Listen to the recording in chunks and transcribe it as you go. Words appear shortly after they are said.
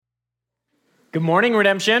Good morning,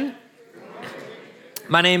 Redemption.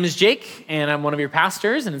 My name is Jake, and I'm one of your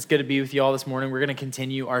pastors, and it's good to be with you all this morning. We're going to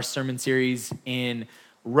continue our sermon series in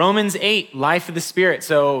Romans 8, Life of the Spirit.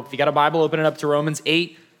 So if you got a Bible, open it up to Romans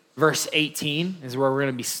 8, verse 18 is where we're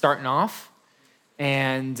going to be starting off.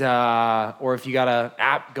 And or if you got an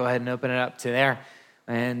app, go ahead and open it up to there.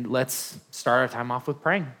 And let's start our time off with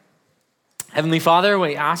praying. Heavenly Father,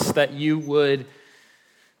 we ask that you would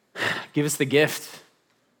give us the gift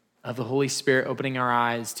of the Holy Spirit opening our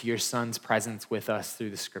eyes to your Son's presence with us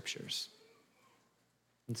through the scriptures.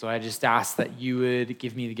 And so I just ask that you would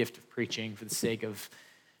give me the gift of preaching for the sake of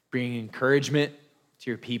bringing encouragement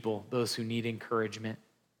to your people, those who need encouragement,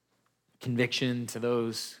 conviction to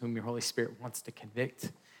those whom your Holy Spirit wants to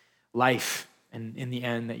convict, life, and in the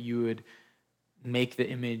end that you would make the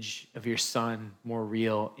image of your Son more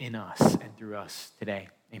real in us and through us today.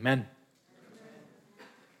 Amen.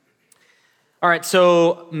 All right,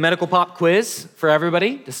 so medical pop quiz for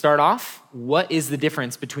everybody to start off. What is the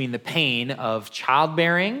difference between the pain of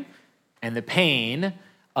childbearing and the pain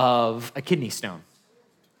of a kidney stone?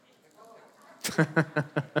 Some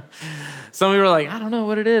people are like, I don't know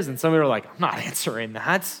what it is. And some people are like, I'm not answering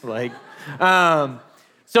that.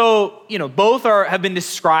 Both have been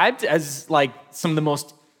described as like some of the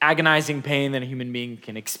most agonizing pain that a human being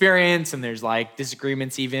can experience, and there's like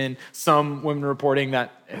disagreements even. Some women reporting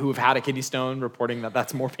that who have had a kidney stone reporting that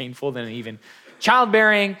that's more painful than even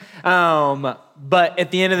childbearing. But at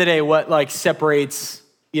the end of the day, what like separates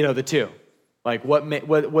the two? Like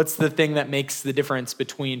what's the thing that makes the difference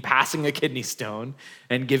between passing a kidney stone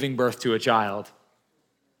and giving birth to a child?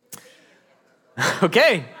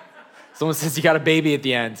 Okay, someone says you got a baby at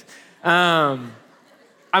the end.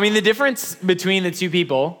 The difference between the two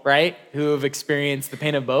people, right, who have experienced the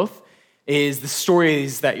pain of both is the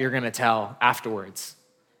stories that you're going to tell afterwards.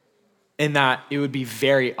 In that it would be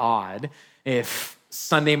very odd if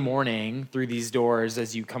Sunday morning through these doors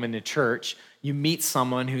as you come into church, you meet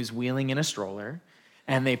someone who's wheeling in a stroller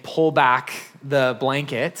and they pull back the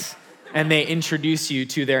blanket and they introduce you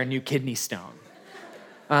to their new kidney stone.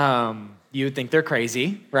 You would think they're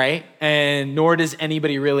crazy, right? And nor does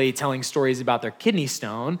anybody really telling stories about their kidney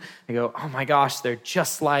stone. They go, oh my gosh, they're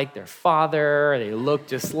just like their father, they look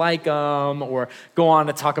just like them, or go on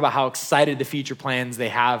to talk about how excited the future plans they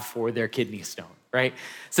have for their kidney stone, right?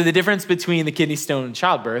 So the difference between the kidney stone and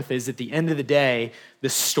childbirth is at the end of the day, the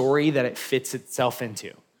story that it fits itself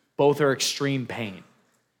into. Both are extreme pain,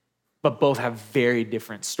 but both have very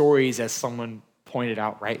different stories, as someone pointed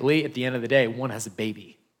out rightly. At the end of the day, one has a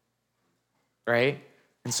baby. Right?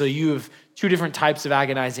 And so you have two different types of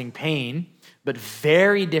agonizing pain, but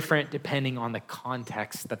very different depending on the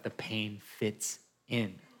context that the pain fits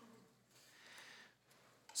in.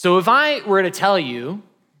 So if I were to tell you,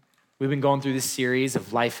 we've been going through this series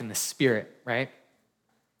of life in the Spirit, right?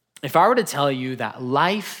 If I were to tell you that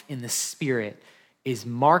life in the Spirit is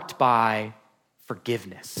marked by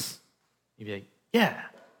forgiveness, you'd be like, yeah.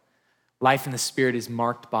 Life in the Spirit is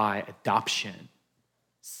marked by adoption,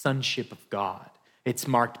 sonship of God. It's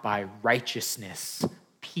marked by righteousness,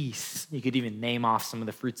 peace. You could even name off some of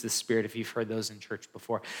the fruits of the Spirit if you've heard those in church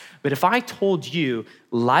before. But if I told you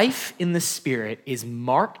life in the Spirit is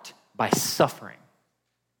marked by suffering,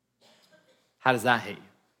 how does that hit you?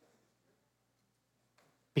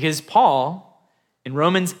 Because Paul in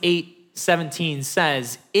Romans 8:17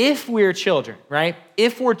 says, if we're children, right?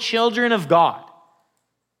 If we're children of God,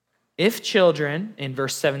 if children, in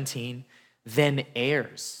verse 17, then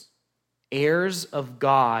heirs of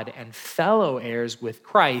God and fellow heirs with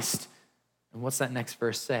Christ. And what's that next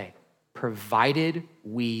verse say? Provided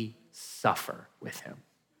we suffer with him.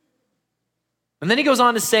 And then he goes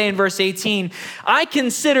on to say in verse 18, I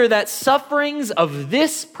consider that sufferings of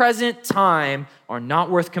this present time are not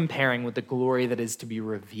worth comparing with the glory that is to be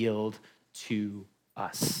revealed to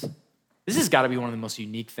us. This has got to be one of the most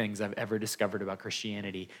unique things I've ever discovered about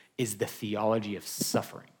Christianity, is the theology of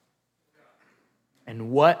suffering.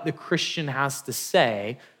 And what the Christian has to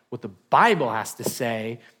say, what the Bible has to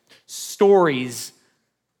say, stories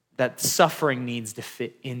that suffering needs to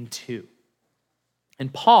fit into.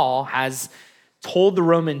 And Paul has told the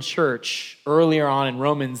Roman church earlier on in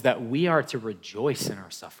Romans that we are to rejoice in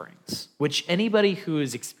our sufferings, which anybody who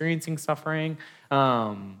is experiencing suffering,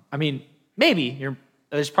 there's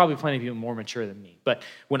probably plenty of people more mature than me, but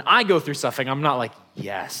when I go through suffering, I'm not like,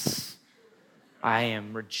 yes, I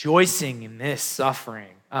am rejoicing in this suffering.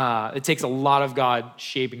 It takes a lot of God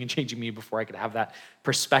shaping and changing me before I could have that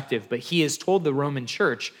perspective. But he has told the Roman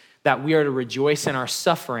church that we are to rejoice in our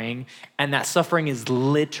suffering, and that suffering is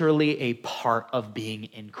literally a part of being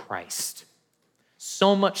in Christ.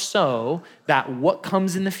 So much so that what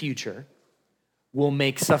comes in the future, will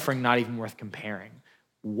make suffering not even worth comparing.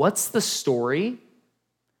 What's the story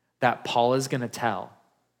that Paul is going to tell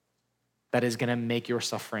that is going to make your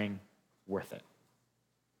suffering worth it?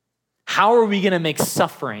 How are we going to make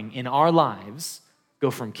suffering in our lives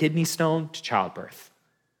go from kidney stone to childbirth?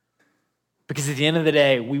 Because at the end of the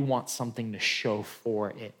day, we want something to show for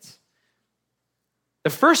it. The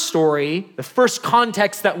first story, the first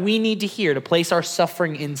context that we need to hear to place our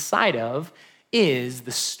suffering inside of is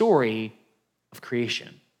the story of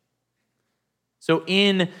creation. So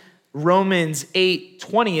in Romans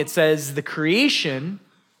 8:20, it says, the creation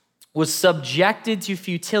was subjected to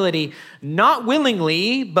futility, not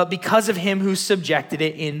willingly, but because of him who subjected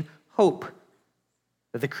it in hope,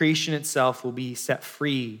 that the creation itself will be set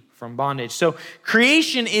free from bondage. So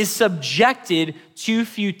creation is subjected to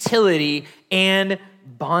futility and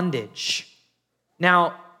bondage.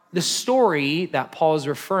 Now, the story that Paul is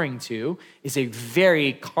referring to is a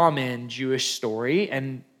very common Jewish story,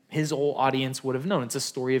 and his whole audience would have known. It's a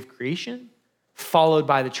story of creation followed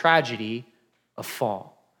by the tragedy of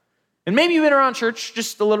fall. And maybe you've been around church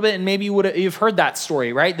just a little bit, and maybe you've heard that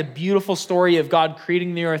story, right? The beautiful story of God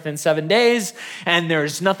creating the earth in 7 days, and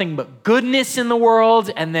there's nothing but goodness in the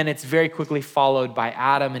world, and then it's very quickly followed by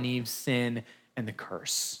Adam and Eve's sin and the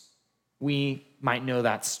curse. We might know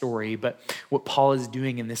that story, but what Paul is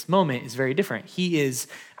doing in this moment is very different. He is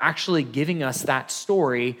actually giving us that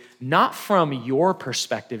story, not from your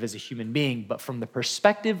perspective as a human being, but from the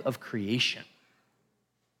perspective of creation.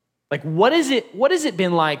 Like, what has it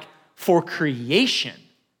been like for creation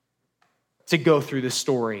to go through the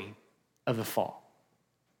story of the fall?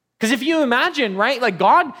 Because if you imagine, right, like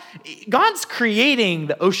God's creating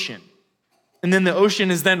the ocean, and then the ocean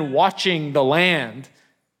is then watching the land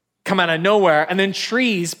come out of nowhere, and then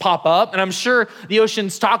trees pop up, and I'm sure the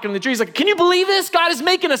ocean's talking to the trees like, can you believe this? God is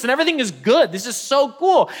making us, and everything is good. This is so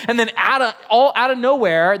cool. And then out of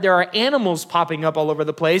nowhere, there are animals popping up all over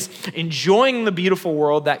the place, enjoying the beautiful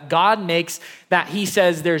world that God makes, that he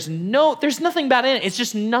says there's nothing bad in it. It's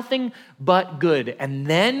just nothing but good. And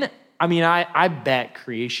then, I bet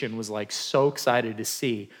creation was like so excited to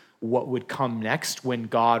see what would come next when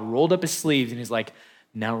God rolled up his sleeves and he's like,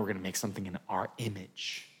 now we're going to make something in our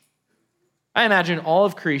image. I imagine all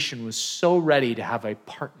of creation was so ready to have a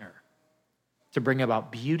partner to bring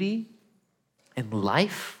about beauty and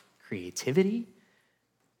life, creativity.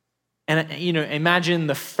 And, imagine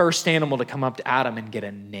the first animal to come up to Adam and get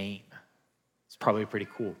a name. It's probably pretty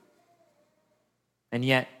cool. And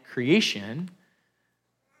yet, creation,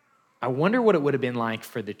 I wonder what it would have been like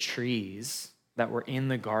for the trees that were in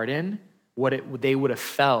the garden, they would have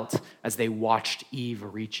felt as they watched Eve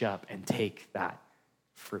reach up and take that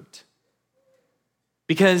fruit.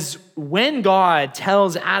 Because when God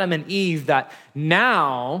tells Adam and Eve that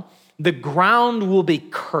now the ground will be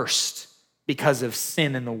cursed because of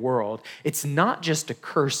sin in the world, it's not just a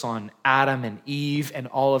curse on Adam and Eve and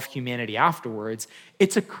all of humanity afterwards,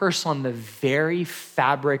 it's a curse on the very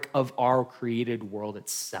fabric of our created world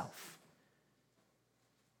itself.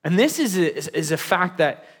 And this is a fact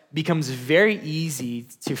that becomes very easy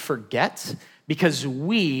to forget because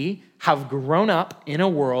we have grown up in a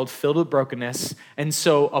world filled with brokenness. And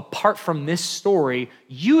so apart from this story,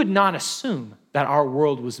 you would not assume that our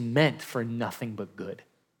world was meant for nothing but good.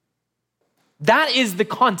 That is the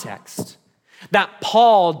context that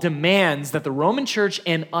Paul demands that the Roman church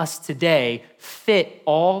and us today fit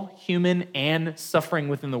all human and suffering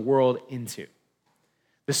within the world into.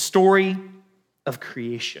 The story of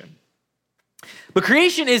creation. But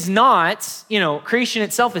creation is not, creation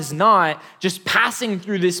itself is not just passing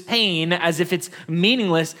through this pain as if it's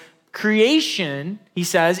meaningless. Creation, he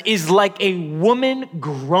says, is like a woman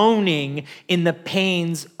groaning in the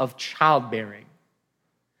pains of childbearing.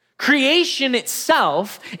 Creation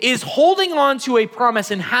itself is holding on to a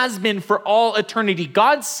promise and has been for all eternity.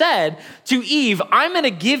 God said to Eve, I'm going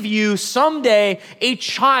to give you someday a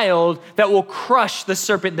child that will crush the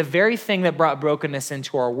serpent, the very thing that brought brokenness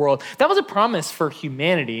into our world. That was a promise for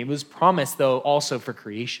humanity. It was promised, though, also for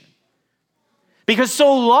creation. Because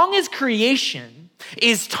so long as creation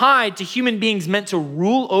is tied to human beings meant to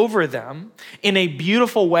rule over them in a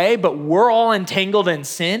beautiful way, but we're all entangled in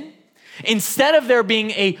sin, instead of there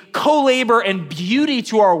being a co-labor and beauty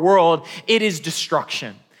to our world, it is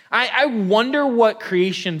destruction. I wonder what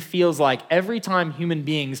creation feels like every time human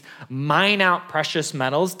beings mine out precious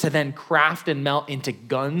metals to then craft and melt into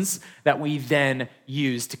guns that we then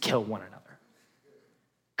use to kill one another.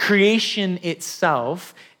 Creation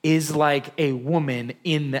itself is like a woman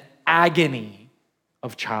in the agony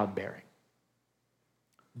of childbearing.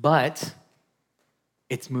 But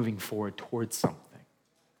it's moving forward towards something.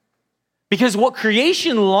 Because what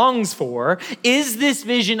creation longs for is this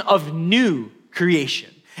vision of new creation,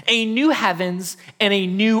 a new heavens and a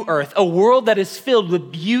new earth, a world that is filled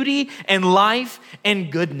with beauty and life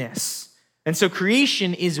and goodness. And so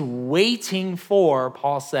creation is waiting for,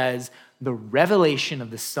 Paul says, the revelation of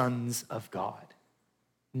the sons of God.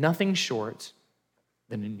 Nothing short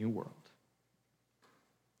than a new world.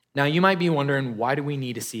 Now, you might be wondering, why do we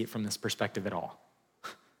need to see it from this perspective at all?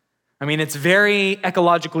 I mean, it's very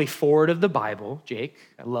ecologically forward of the Bible, Jake.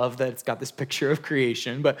 I love that it's got this picture of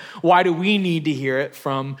creation, but why do we need to hear it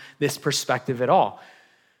from this perspective at all?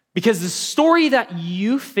 Because the story that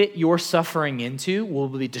you fit your suffering into will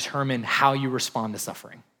determine how you respond to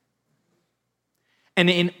suffering. And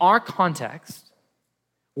in our context,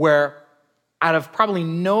 where out of probably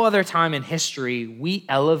no other time in history, we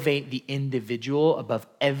elevate the individual above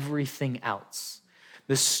everything else.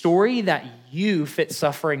 The story that you fit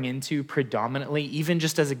suffering into predominantly, even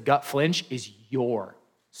just as a gut flinch, is your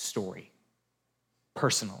story,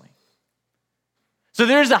 personally. So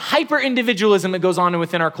there's a hyper-individualism that goes on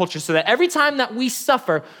within our culture so that every time that we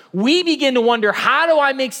suffer, we begin to wonder, how do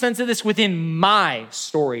I make sense of this within my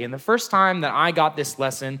story? And the first time that I got this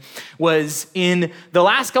lesson was in the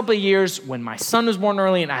last couple of years when my son was born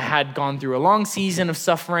early and I had gone through a long season of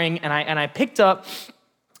suffering, and I picked up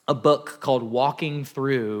a book called Walking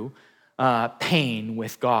Through Pain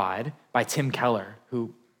with God by Tim Keller,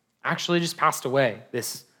 who actually just passed away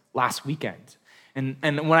this last weekend. And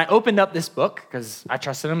when I opened up this book, because I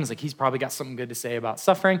trusted him, I was like, he's probably got something good to say about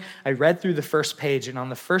suffering. I read through the first page, and on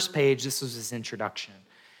the first page, this was his introduction.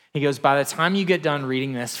 He goes, by the time you get done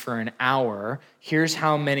reading this for an hour, here's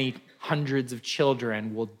how many hundreds of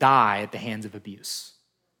children will die at the hands of abuse.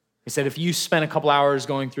 He said, if you spend a couple hours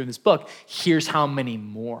going through this book, here's how many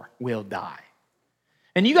more will die.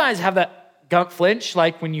 And you guys have that gut flinch,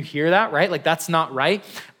 like when you hear that, right? Like that's not right.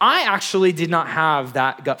 I actually did not have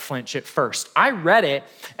that gut flinch at first. I read it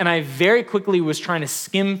and I very quickly was trying to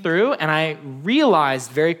skim through, and I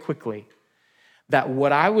realized very quickly that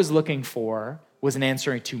what I was looking for was an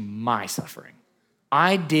answer to my suffering.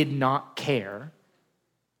 I did not care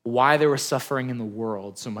why there was suffering in the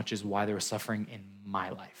world so much as why there was suffering in my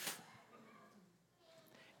life.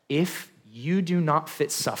 If you do not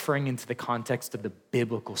fit suffering into the context of the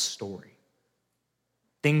biblical story,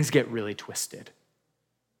 things get really twisted.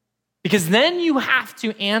 Because then you have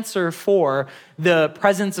to answer for the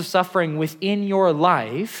presence of suffering within your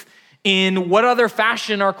life in what other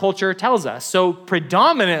fashion our culture tells us. So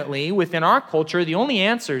predominantly within our culture, the only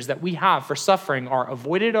answers that we have for suffering are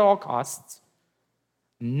avoid it at all costs,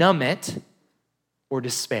 numb it, or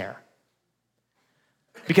despair.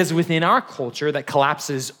 Because within our culture that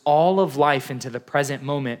collapses all of life into the present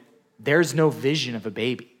moment, there's no vision of a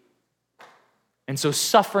baby. And so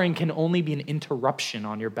suffering can only be an interruption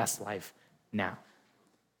on your best life now.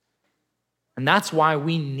 And that's why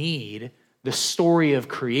we need the story of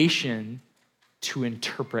creation to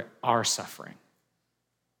interpret our suffering.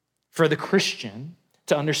 For the Christian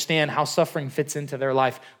to understand how suffering fits into their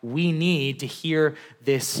life, we need to hear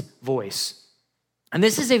this voice. And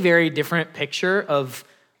this is a very different picture of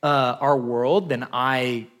our world than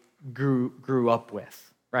I grew up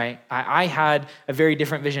with, right? I had a very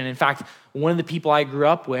different vision. In fact, one of the people I grew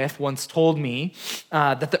up with once told me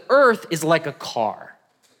that the earth is like a car.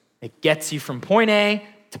 It gets you from point A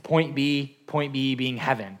to point B being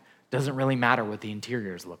heaven. Doesn't really matter what the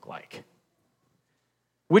interiors look like.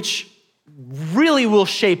 Which really will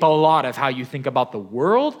shape a lot of how you think about the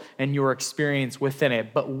world and your experience within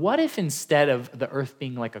it. But what if instead of the earth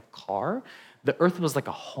being like a car, the earth was like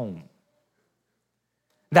a home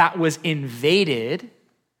that was invaded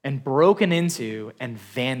and broken into and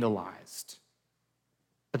vandalized?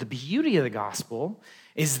 But the beauty of the gospel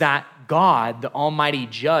is that God, the almighty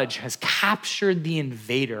judge, has captured the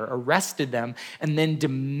invader, arrested them, and then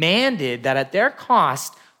demanded that at their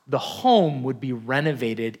cost, the home would be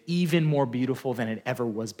renovated even more beautiful than it ever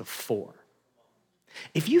was before.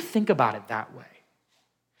 If you think about it that way,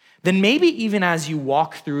 then maybe even as you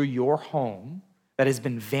walk through your home that has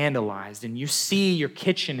been vandalized and you see your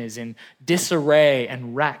kitchen is in disarray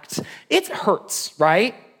and wrecked, it hurts,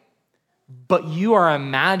 right? But you are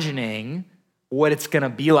imagining what it's gonna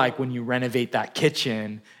be like when you renovate that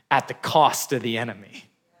kitchen at the cost of the enemy.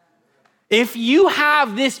 If you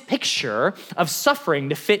have this picture of suffering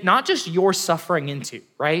to fit not just your suffering into,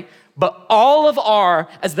 right, but all of our,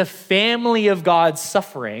 as the family of God's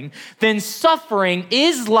suffering, then suffering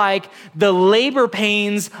is like the labor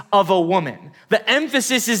pains of a woman. The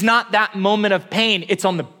emphasis is not that moment of pain, it's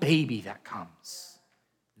on the baby that comes.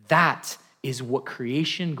 That is what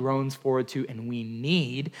creation groans forward to, and we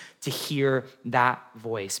need to hear that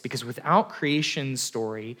voice. Because without creation's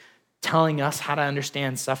story telling us how to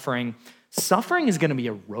understand suffering, suffering is going to be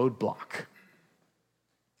a roadblock.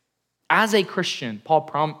 As a Christian,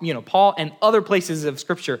 Paul and other places of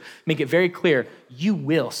Scripture make it very clear, you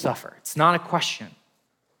will suffer. It's not a question.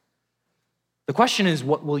 The question is,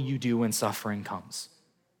 what will you do when suffering comes?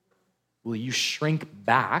 Will you shrink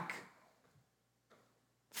back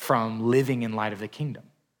from living in light of the kingdom?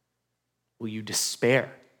 Will you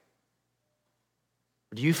despair?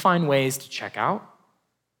 Or do you find ways to check out?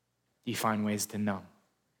 Do you find ways to numb?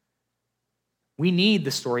 We need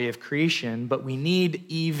the story of creation, but we need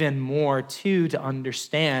even more too to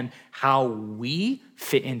understand how we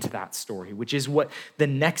fit into that story, which is what the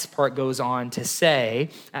next part goes on to say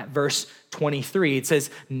at verse 23. It says,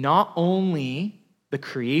 not only the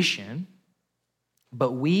creation,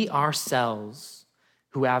 but we ourselves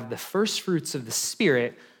who have the first fruits of the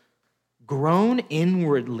Spirit groan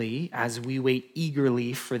inwardly as we wait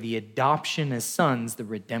eagerly for the adoption as sons, the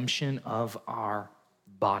redemption of our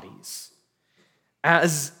bodies.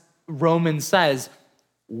 As Romans says,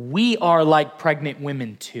 we are like pregnant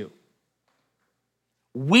women too.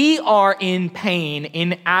 We are in pain,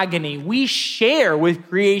 in agony. We share with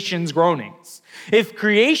creation's groanings. If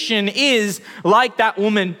creation is like that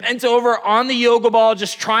woman bent over on the yoga ball,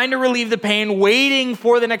 just trying to relieve the pain, waiting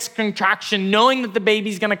for the next contraction, knowing that the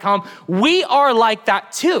baby's gonna come, we are like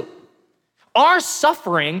that too. Our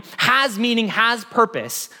suffering has meaning, has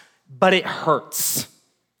purpose, but it hurts.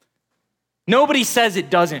 Nobody says it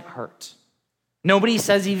doesn't hurt. Nobody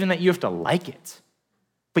says even that you have to like it,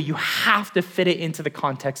 but you have to fit it into the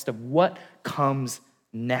context of what comes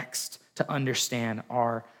next to understand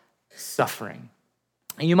our suffering.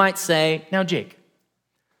 And you might say, now, Jake,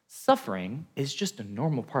 suffering is just a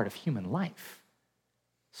normal part of human life.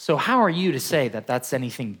 So how are you to say that that's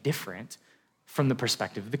anything different from the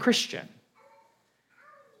perspective of the Christian?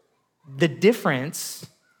 The difference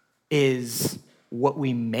is what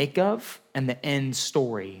we make of and the end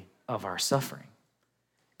story of our suffering.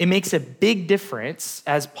 It makes a big difference,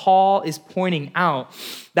 as Paul is pointing out,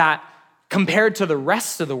 that compared to the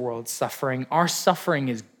rest of the world's suffering, our suffering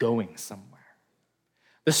is going somewhere.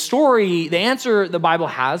 The answer the Bible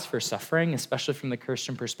has for suffering, especially from the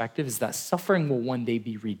Christian perspective, is that suffering will one day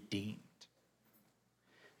be redeemed.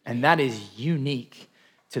 And that is unique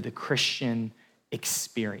to the Christian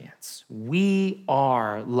experience. We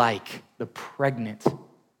are like the pregnant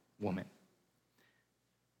woman.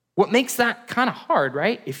 What makes that kind of hard,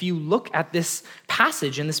 right? If you look at this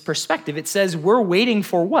passage and this perspective, it says we're waiting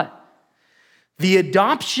for what? The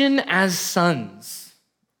adoption as sons.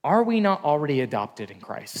 Are we not already adopted in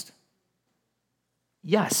Christ?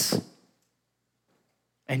 Yes.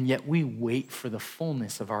 And yet we wait for the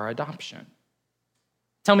fullness of our adoption.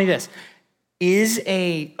 Tell me this, is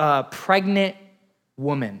a pregnant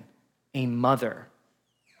woman a mother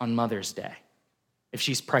on Mother's Day if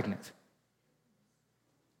she's pregnant?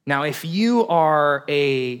 Now, if you are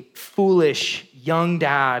a foolish young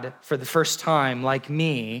dad for the first time like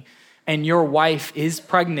me, and your wife is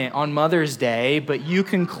pregnant on Mother's Day, but you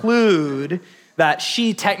conclude that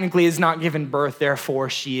she technically is not given birth, therefore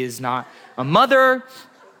she is not a mother,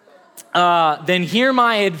 then hear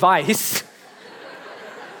my advice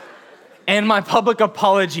and my public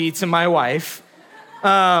apology to my wife.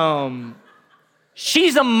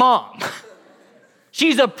 She's a mom.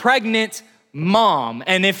 She's a pregnant mom.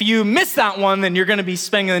 And if you miss that one, then you're going to be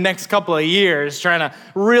spending the next couple of years trying to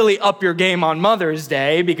really up your game on Mother's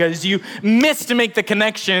Day because you missed to make the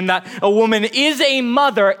connection that a woman is a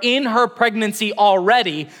mother in her pregnancy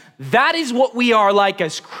already. That is what we are like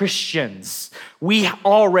as Christians. We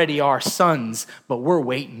already are sons, but we're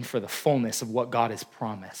waiting for the fullness of what God has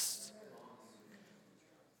promised.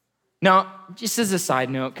 Now, just as a side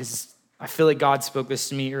note, because I feel like God spoke this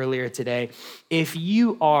to me earlier today. If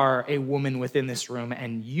you are a woman within this room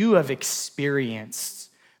and you have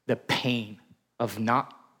experienced the pain of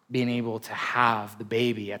not being able to have the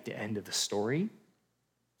baby at the end of the story,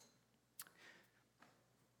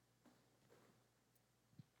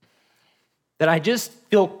 that I just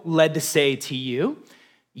feel led to say to you,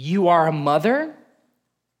 you are a mother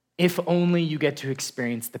if only you get to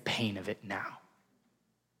experience the pain of it now.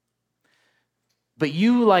 But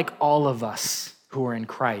you, like all of us who are in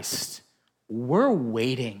Christ, we're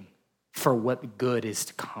waiting for what good is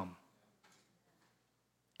to come.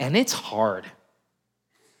 And it's hard.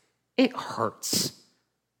 It hurts.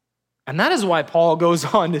 And that is why Paul goes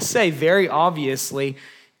on to say very obviously,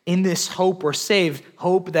 in this hope we're saved,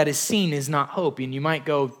 hope that is seen is not hope. And you might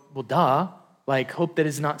go, well, duh, like hope that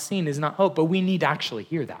is not seen is not hope. But we need to actually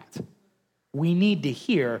hear that. We need to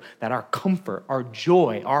hear that our comfort, our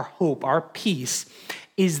joy, our hope, our peace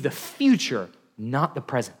is the future, not the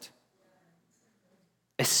present.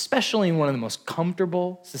 Especially in one of the most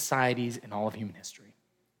comfortable societies in all of human history.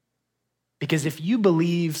 Because if you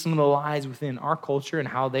believe some of the lies within our culture and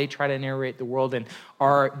how they try to narrate the world and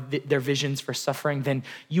their visions for suffering, then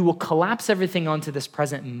you will collapse everything onto this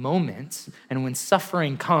present moment. And when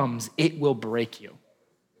suffering comes, it will break you.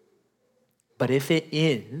 But if it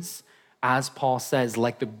is, as Paul says,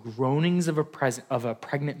 like the groanings of a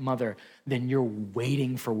pregnant mother, then you're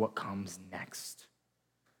waiting for what comes next.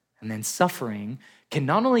 And then suffering can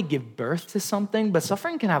not only give birth to something, but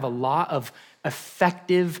suffering can have a lot of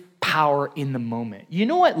effective power in the moment. You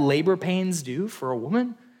know what labor pains do for a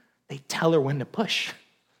woman? They tell her when to push.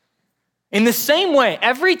 In the same way,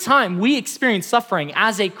 every time we experience suffering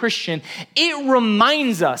as a Christian, it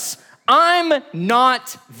reminds us, I'm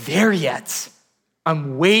not there yet.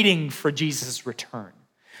 I'm waiting for Jesus' return.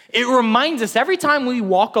 It reminds us every time we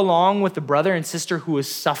walk along with a brother and sister who is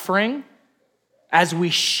suffering, as we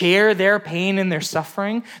share their pain and their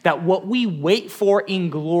suffering, that what we wait for in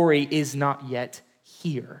glory is not yet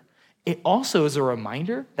here. It also is a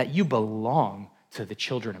reminder that you belong to the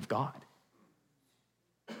children of God.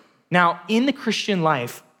 Now, in the Christian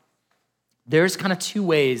life, there's kind of two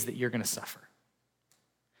ways that you're going to suffer.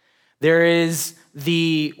 There is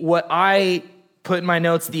what I put in my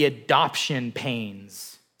notes, the adoption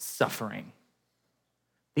pains suffering.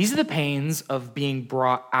 These are the pains of being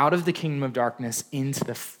brought out of the kingdom of darkness into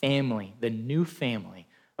the family, the new family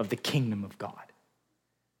of the kingdom of God.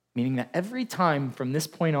 Meaning that every time from this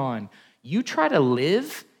point on, you try to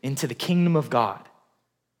live into the kingdom of God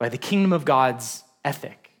by the kingdom of God's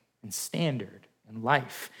ethic and standard and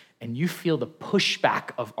life, and you feel the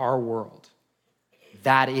pushback of our world,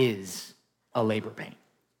 that is a labor pain.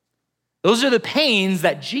 Those are the pains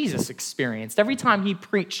that Jesus experienced every time he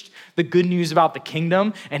preached the good news about the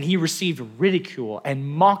kingdom, and he received ridicule and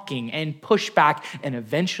mocking and pushback and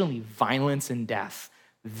eventually violence and death.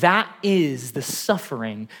 That is the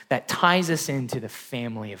suffering that ties us into the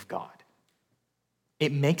family of God.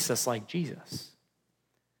 It makes us like Jesus.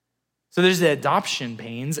 So there's the adoption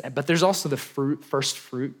pains, but there's also the first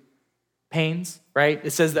fruit pains, right?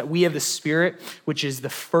 It says that we have the Spirit, which is the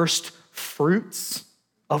first fruits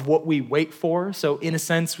of what we wait for. So in a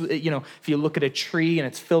sense, if you look at a tree and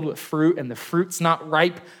it's filled with fruit and the fruit's not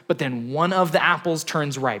ripe, but then one of the apples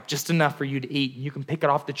turns ripe, just enough for you to eat, and you can pick it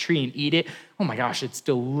off the tree and eat it. Oh my gosh, it's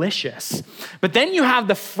delicious. But then you have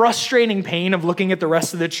the frustrating pain of looking at the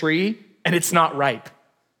rest of the tree and it's not ripe.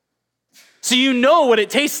 So you know what it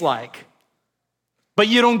tastes like, but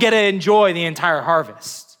you don't get to enjoy the entire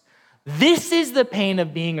harvest. This is the pain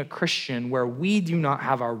of being a Christian where we do not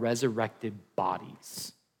have our resurrected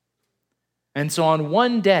bodies. And so on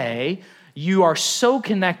one day, you are so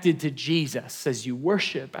connected to Jesus as you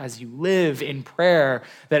worship, as you live in prayer,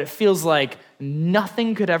 that it feels like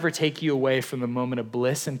nothing could ever take you away from the moment of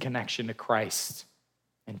bliss and connection to Christ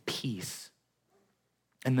and peace.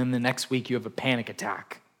 And then the next week you have a panic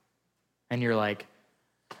attack and you're like,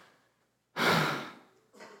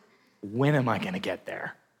 when am I going to get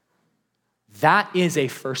there? That is a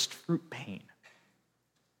first fruit pain.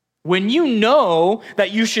 When you know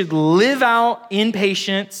that you should live out in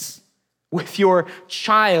patience with your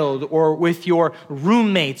child or with your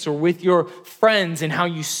roommates or with your friends and how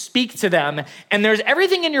you speak to them, and there's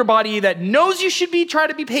everything in your body that knows you should try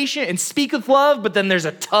to be patient and speak with love, but then there's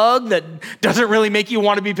a tug that doesn't really make you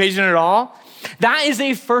want to be patient at all, that is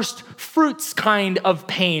a first fruits kind of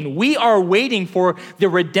pain. We are waiting for the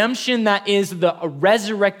redemption that is the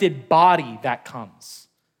resurrected body that comes.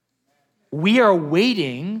 We are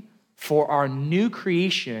waiting for our new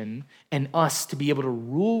creation and us to be able to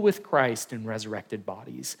rule with Christ in resurrected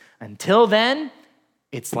bodies. Until then,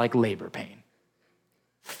 it's like labor pain,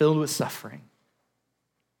 filled with suffering.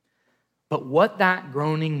 But what that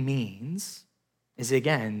groaning means is,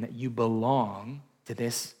 again, that you belong to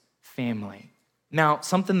this family. Now,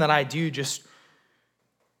 something that I do just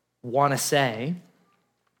want to say,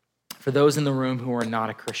 for those in the room who are not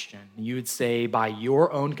a Christian, you would say by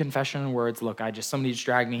your own confession and words, look, somebody just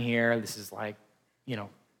dragged me here. This is like,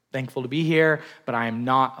 thankful to be here, but I am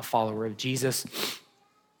not a follower of Jesus.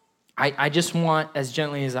 I just want, as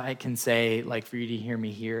gently as I can say, like for you to hear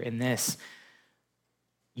me here in this,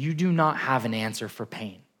 you do not have an answer for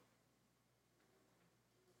pain.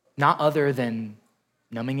 Not other than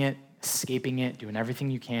numbing it, escaping it, doing everything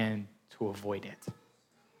you can to avoid it.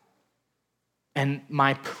 And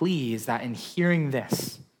my plea is that in hearing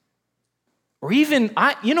this, or even,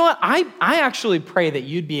 I actually pray that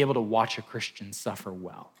you'd be able to watch a Christian suffer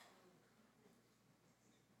well.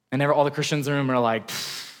 And all the Christians in the room are like,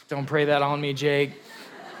 don't pray that on me, Jake.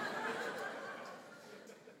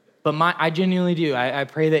 But I genuinely do. I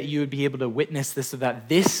pray that you would be able to witness this so that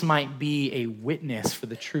this might be a witness for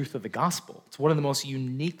the truth of the gospel. It's one of the most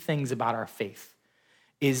unique things about our faith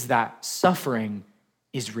is that suffering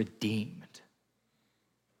is redeemed.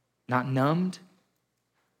 Not numbed,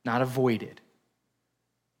 not avoided.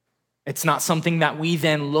 It's not something that we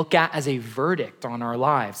then look at as a verdict on our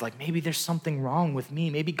lives. Like maybe there's something wrong with me.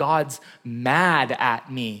 Maybe God's mad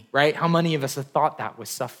at me, right? How many of us have thought that with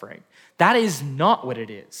suffering? That is not what it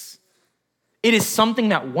is. It is something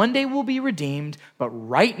that one day will be redeemed, but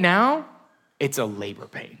right now, it's a labor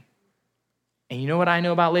pain. And you know what I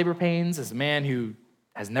know about labor pains as a man who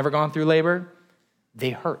has never gone through labor?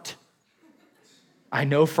 They hurt. I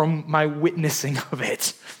know from my witnessing of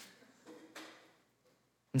it.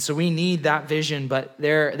 And so we need that vision, but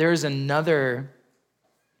there's another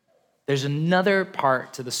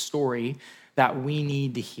part to the story that we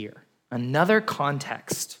need to hear. Another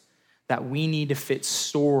context that we need to fit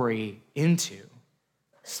suffering into,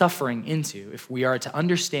 if we are to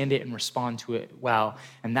understand it and respond to it well.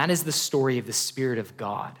 And that is the story of the Spirit of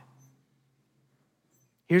God.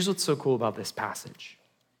 Here's what's so cool about this passage.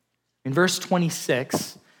 In verse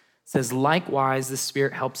 26, it says, likewise, the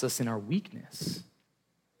Spirit helps us in our weakness.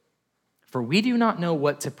 For we do not know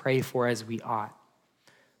what to pray for as we ought,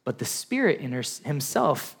 but the Spirit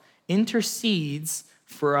himself intercedes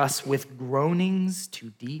for us with groanings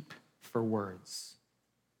too deep for words.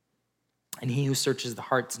 And he who searches the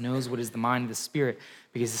hearts knows what is the mind of the Spirit,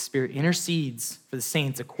 because the Spirit intercedes for the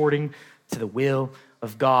saints according to the will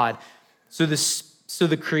of God. So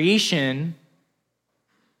the creation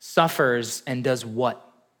suffers and does what?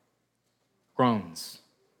 Groans,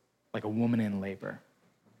 like a woman in labor.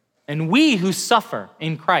 And we who suffer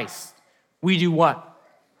in Christ, we do what?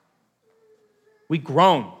 We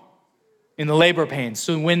groan in the labor pains.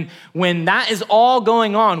 So when that is all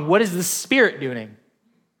going on, what is the Spirit doing?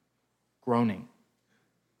 Groaning.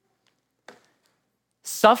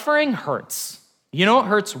 Suffering hurts. You know what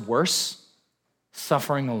hurts worse?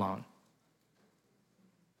 Suffering alone.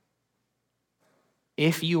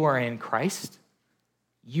 If you are in Christ,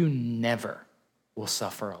 you never will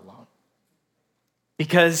suffer alone.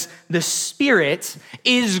 Because the Spirit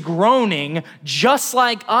is groaning just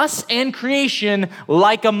like us and creation,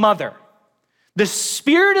 like a mother. The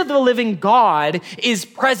Spirit of the living God is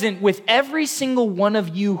present with every single one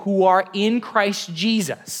of you who are in Christ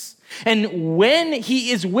Jesus. And when he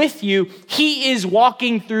is with you, he is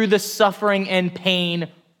walking through the suffering and pain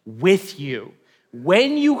with you.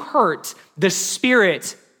 When you hurt, the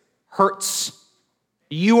Spirit hurts.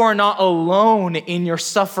 You are not alone in your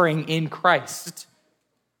suffering in Christ.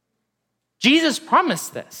 Jesus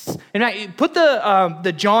promised this. And I put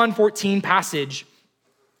the John 14 passage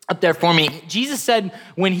up there for me. Jesus said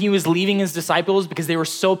when he was leaving his disciples, because they were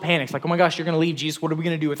so panicked, like, oh my gosh, you're going to leave, Jesus. What are we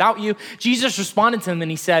going to do without you? Jesus responded to them and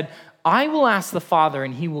he said, I will ask the Father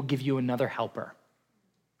and he will give you another helper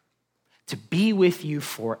to be with you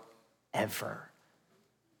forever.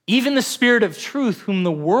 Even the Spirit of truth, whom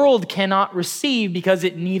the world cannot receive because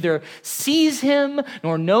it neither sees him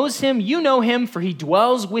nor knows him. You know him, for he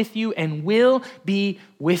dwells with you and will be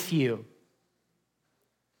with you.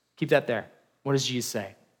 Keep that there. What does Jesus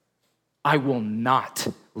say? I will not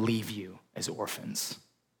leave you as orphans.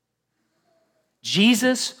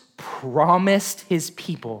 Jesus promised his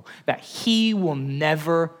people that he will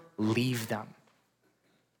never leave them,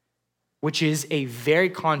 which is a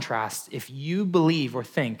very contrast if you believe or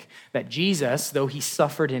think that Jesus, though he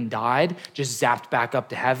suffered and died, just zapped back up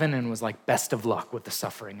to heaven and was like, best of luck with the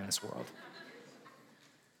suffering in this world.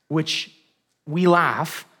 Which we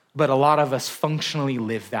laugh, but a lot of us functionally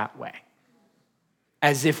live that way,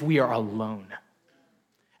 as if we are alone,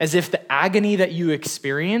 as if the agony that you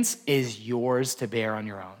experience is yours to bear on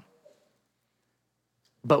your own.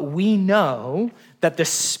 But we know that the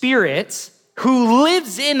Spirit who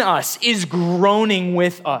lives in us is groaning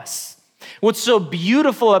with us. What's so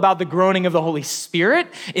beautiful about the groaning of the Holy Spirit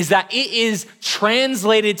is that it is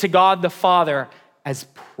translated to God the Father as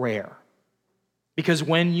prayer. Because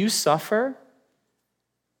when you suffer,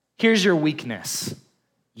 here's your weakness.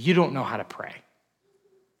 You don't know how to pray.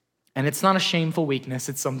 And it's not a shameful weakness.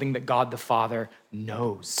 It's something that God the Father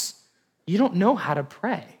knows. You don't know how to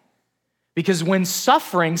pray. Because when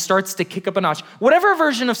suffering starts to kick up a notch, whatever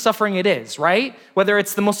version of suffering it is, right? Whether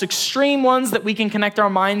it's the most extreme ones that we can connect our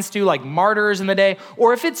minds to, like martyrs in the day,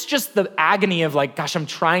 or if it's just the agony of like, gosh, I'm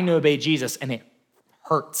trying to obey Jesus and it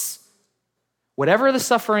hurts. Whatever the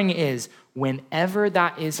suffering is, whenever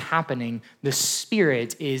that is happening, the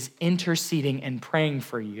Spirit is interceding and praying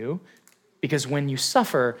for you Because when you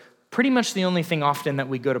suffer, pretty much the only thing often that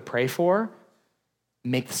we go to pray for,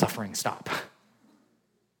 make the suffering stop.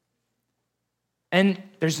 And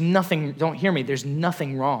there's nothing, don't hear me, there's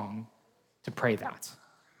nothing wrong to pray that.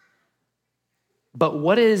 But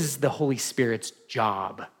what is the Holy Spirit's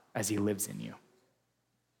job as he lives in you?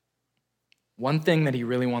 One thing that he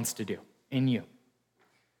really wants to do in you,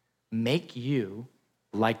 make you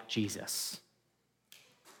like Jesus.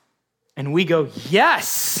 And we go,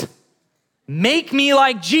 yes, make me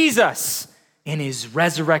like Jesus in his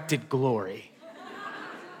resurrected glory.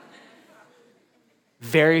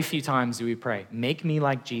 Very few times do we pray, make me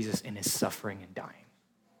like Jesus in his suffering and dying.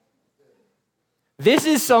 This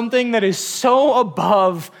is something that is so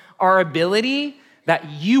above our ability that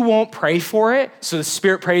you won't pray for it, so the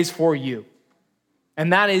Spirit prays for you.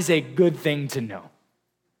 And that is a good thing to know.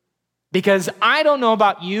 Because I don't know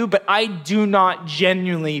about you, but I do not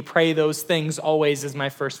genuinely pray those things always as my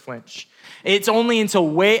first flinch. It's only until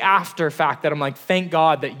way after fact that I'm like, thank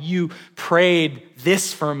God that you prayed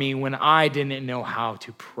this for me when I didn't know how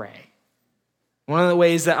to pray. One of the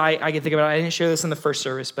ways that I can think about it, I didn't share this in the first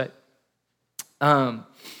service, but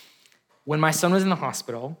when my son was in the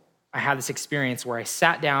hospital, I had this experience where I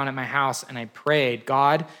sat down at my house and I prayed,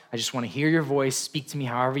 God, I just want to hear your voice, speak to me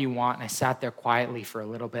however you want. And I sat there quietly for a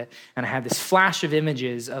little bit. And I had this flash of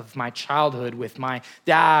images of my childhood with my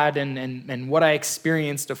dad and what I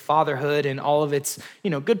experienced of fatherhood and all of its,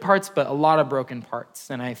 good parts, but a lot of broken parts.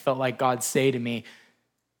 And I felt like God say to me,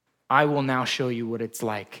 I will now show you what it's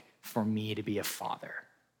like for me to be a father.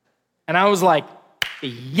 And I was like,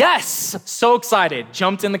 yes, so excited.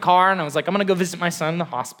 Jumped in the car and I was like, I'm gonna go visit my son in the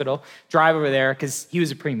hospital, drive over there, because he was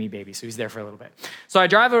a preemie baby, so he was there for a little bit. So I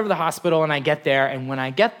drive over to the hospital and I get there, and when I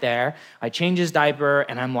get there, I change his diaper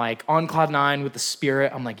and I'm like on cloud nine with the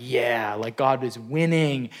Spirit. I'm like, yeah, like God is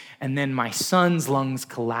winning. And then my son's lungs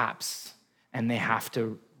collapse and they have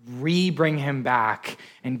to bring him back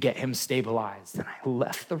and get him stabilized. And I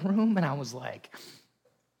left the room and I was like,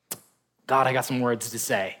 God, I got some words to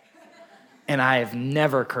say. And I have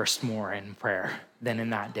never cursed more in prayer than in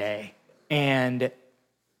that day. And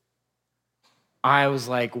I was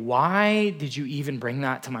like, why did you even bring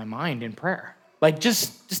that to my mind in prayer? Like,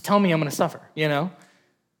 just tell me I'm gonna suffer,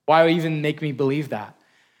 Why even make me believe that?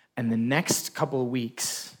 And the next couple of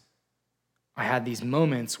weeks, I had these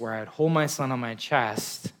moments where I'd hold my son on my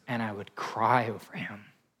chest and I would cry over him.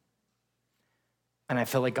 And I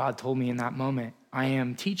felt like God told me in that moment, I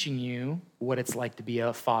am teaching you what it's like to be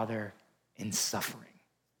a father in suffering.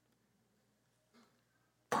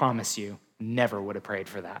 Promise you, never would have prayed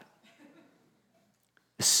for that.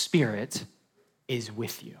 The Spirit is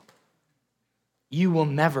with you. You will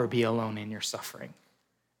never be alone in your suffering.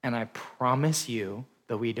 And I promise you,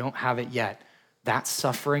 though we don't have it yet, that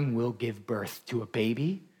suffering will give birth to a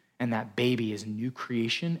baby, and that baby is a new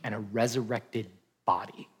creation and a resurrected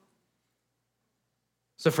body.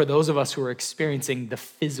 So for those of us who are experiencing the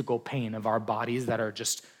physical pain of our bodies that are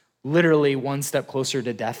just literally one step closer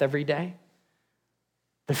to death every day,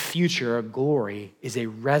 the future of glory is a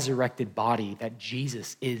resurrected body that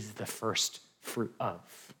Jesus is the first fruit of.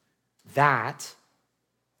 That's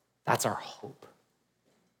our hope.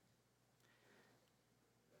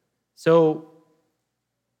 So,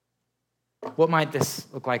 what might this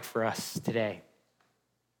look like for us today?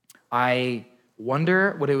 I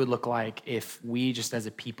wonder what it would look like if we, just as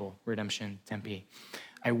a people, Redemption Tempe,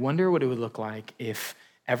 I wonder what it would look like if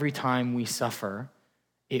every time we suffer,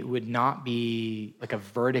 it would not be like a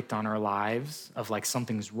verdict on our lives of like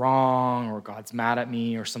something's wrong or God's mad at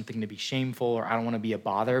me or something to be shameful or I don't want to be a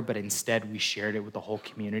bother, but instead we shared it with the whole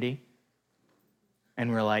community.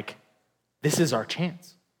 And we're like, this is our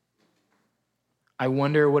chance. I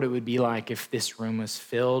wonder what it would be like if this room was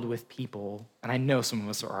filled with people, and I know some of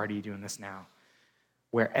us are already doing this now,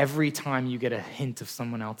 where every time you get a hint of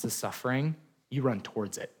someone else's suffering, you run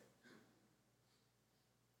towards it.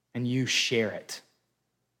 And you share it.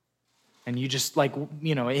 And you just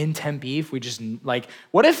in Tempe, if we just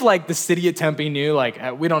what if the city of Tempe knew,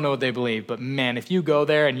 we don't know what they believe, but man, if you go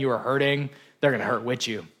there and you are hurting, they're gonna hurt with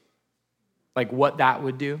you. What that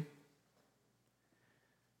would do.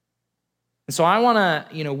 And so I wanna,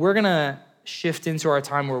 we're gonna shift into our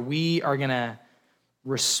time where we are gonna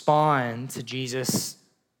respond to Jesus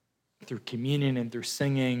through communion and through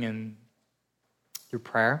singing and through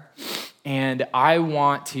prayer. And I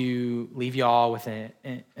want to leave y'all with an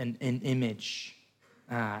image,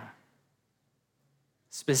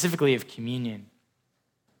 specifically of communion,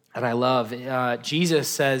 that I love. Jesus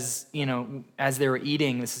says, as they were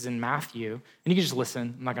eating, this is in Matthew, and you can just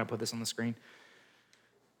listen. I'm not going to put this on the screen.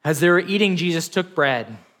 As they were eating, Jesus took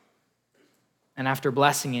bread, And after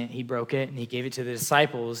blessing it, he broke it and he gave it to the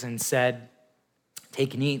disciples and said,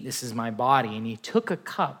 "Take and eat, this is my body." And he took a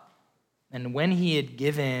cup, and when he had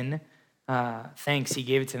given thanks, he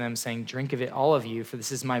gave it to them, saying, "Drink of it, all of you, for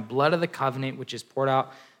this is my blood of the covenant, which is poured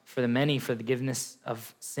out for the many for the forgiveness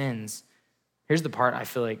of sins." Here's the part I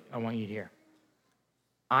feel like I want you to hear.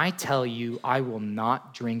 "I tell you, I will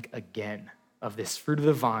not drink again of this fruit of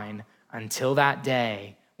the vine until that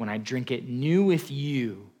day when I drink it new with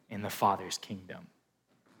you in the Father's kingdom."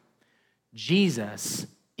 Jesus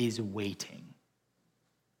is waiting.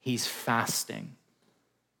 He's fasting.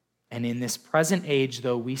 And in this present age,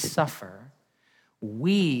 though we suffer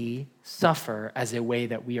as a way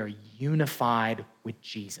that we are unified with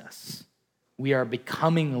Jesus. We are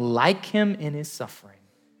becoming like him in his suffering,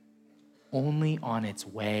 only on its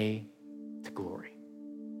way to glory.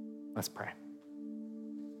 Let's pray.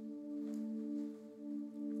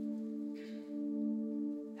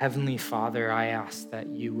 Heavenly Father, I ask that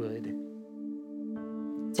you would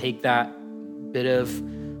take that bit of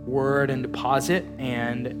word and deposit,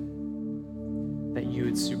 and that you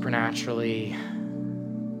would supernaturally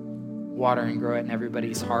water and grow it in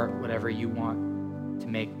everybody's heart, whatever you want to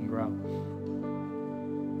make and grow.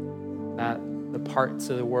 That the parts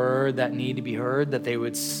of the word that need to be heard, that they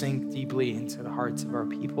would sink deeply into the hearts of our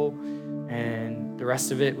people, and the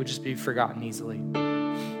rest of it would just be forgotten easily.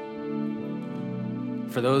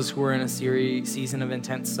 For those who are in a season of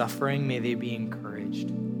intense suffering, may they be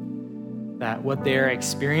encouraged that what they are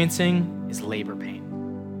experiencing is labor pain.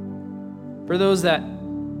 For those that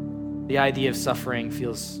the idea of suffering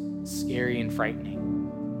feels scary and frightening,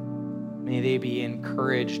 may they be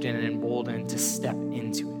encouraged and emboldened to step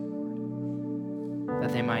into it, Lord,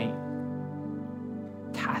 that they might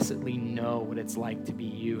tacitly know what it's like to be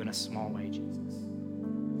you in a small way, Jesus.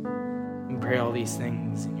 We pray all these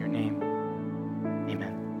things in your name.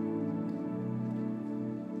 Amen.